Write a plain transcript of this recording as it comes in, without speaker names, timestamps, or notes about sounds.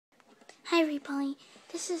Hi everybody,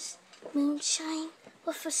 this is Moonshine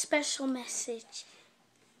with a special message.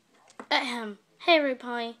 Hey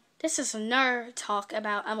everybody, this is another talk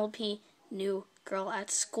about MLP New Girl at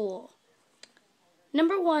School.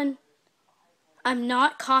 Number 1, I'm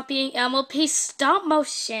not copying MLP Stop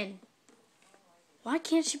Motion. Why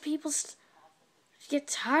can't you people get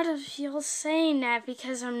tired of y'all saying that?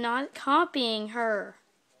 Because I'm not copying her.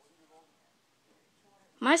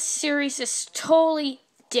 My series is totally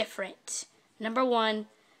different. Number 1,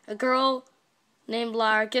 a girl named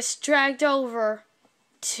Lara gets dragged over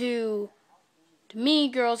to the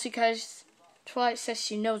Mean Girls because Twilight says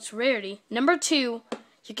she knows Rarity. Number 2,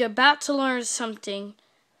 you're about to learn something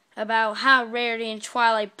about how Rarity and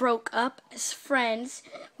Twilight broke up as friends,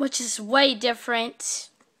 which is way different.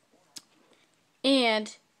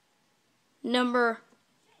 And I'm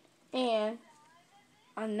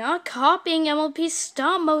not copying MLP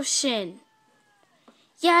Stop Motion.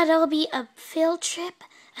 Yeah, there'll be a field trip,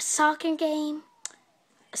 a soccer game,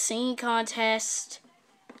 a singing contest,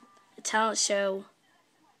 a talent show,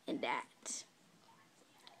 and that.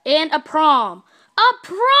 And a prom. A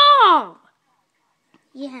prom!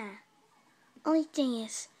 Yeah. Only thing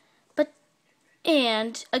is,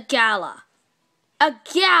 and a gala. A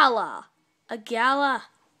gala! A gala.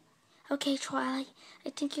 Okay, Twilight,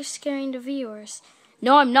 I think you're scaring the viewers.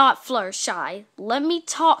 No, I'm not, Fluttershy. Let me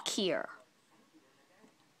talk here.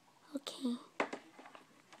 Okay.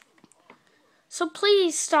 So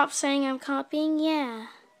please stop saying I'm copying, yeah.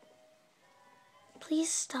 Please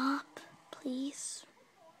stop, please.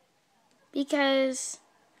 Because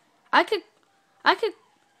I could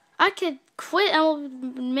quit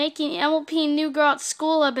making MLP New Girl at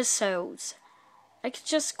School episodes. I could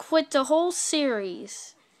just quit the whole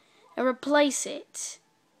series and replace it.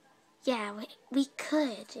 Yeah, we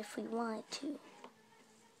could if we wanted to.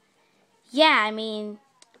 Yeah, I mean,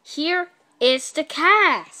 here is the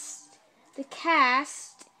cast. The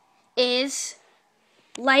cast is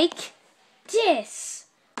like this.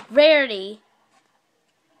 Rarity.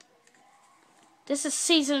 This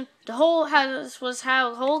is the whole house was how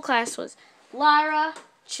the whole class was. Lyra,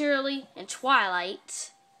 Shirley, and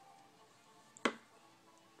Twilight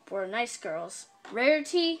were nice girls.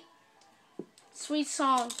 Rarity, Sweet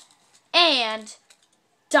Song, and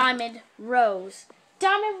Diamond Rose.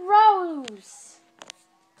 Diamond Rose!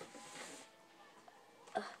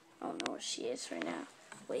 I don't know where she is right now.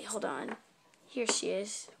 Wait, hold on. Here she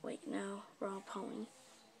is. Wait, no. Wrong pony.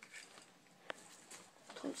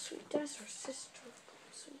 Plum Sweet. That's her sister.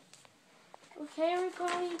 Sweet. Okay,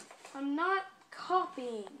 everybody. I'm not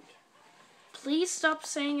copying. Please stop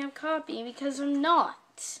saying I'm copying because I'm not.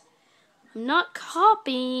 I'm not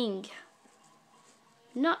copying.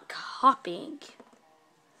 I'm not copying.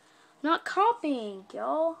 I'm not copying,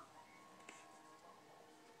 y'all.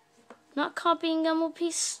 Not copying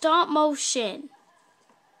MLP Stop Motion.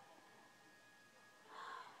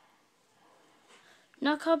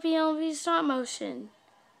 Not copying MLP Stop Motion.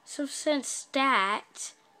 So since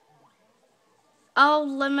that, I'll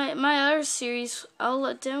let my other series, I'll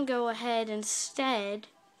let them go ahead instead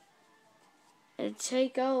and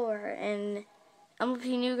take over, and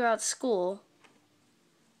MLP New Girl at School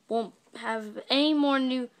won't have any more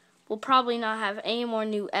we'll probably not have any more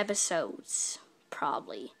new episodes.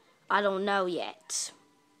 Probably. I don't know yet.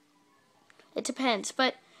 It depends.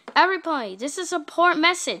 But everybody, this is an important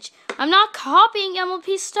message. I'm not copying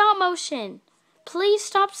MLP Stop Motion. Please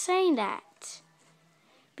stop saying that.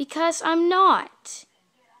 Because I'm not.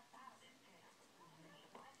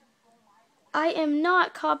 I am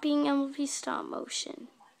not copying MLP Stop Motion.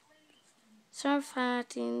 Sorry if I'm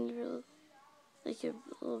acting like a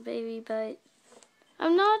little baby, but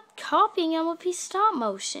I'm not copying MLP Stop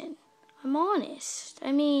Motion. I'm honest.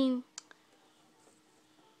 I mean,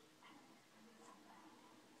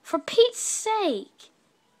 for Pete's sake,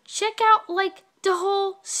 check out like the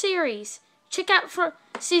whole series. Check out for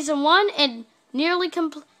season 1 and nearly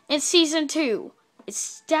complete and season 2.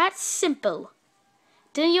 It's that simple.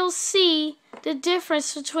 Then you'll see the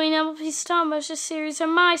difference between MLP Stop Motion series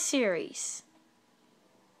and my series.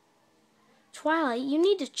 Twilight, you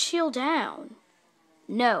need to chill down.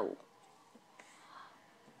 No.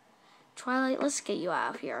 Twilight, let's get you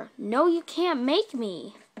out of here. No, you can't make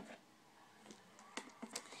me.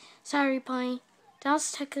 Sorry, Pony. That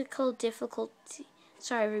was technical difficulty.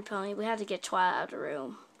 Sorry, Pony. We had to get Twilight out of the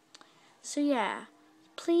room. So, yeah.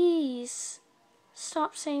 Please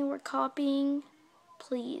stop saying we're copying.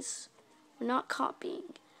 Please. We're not copying.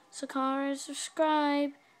 So, comment and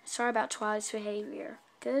subscribe. Sorry about Twilight's behavior.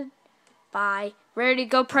 Goodbye. Ready to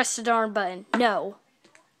go press the darn button. No.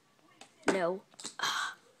 No.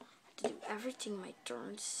 Do everything my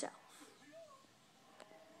darn self.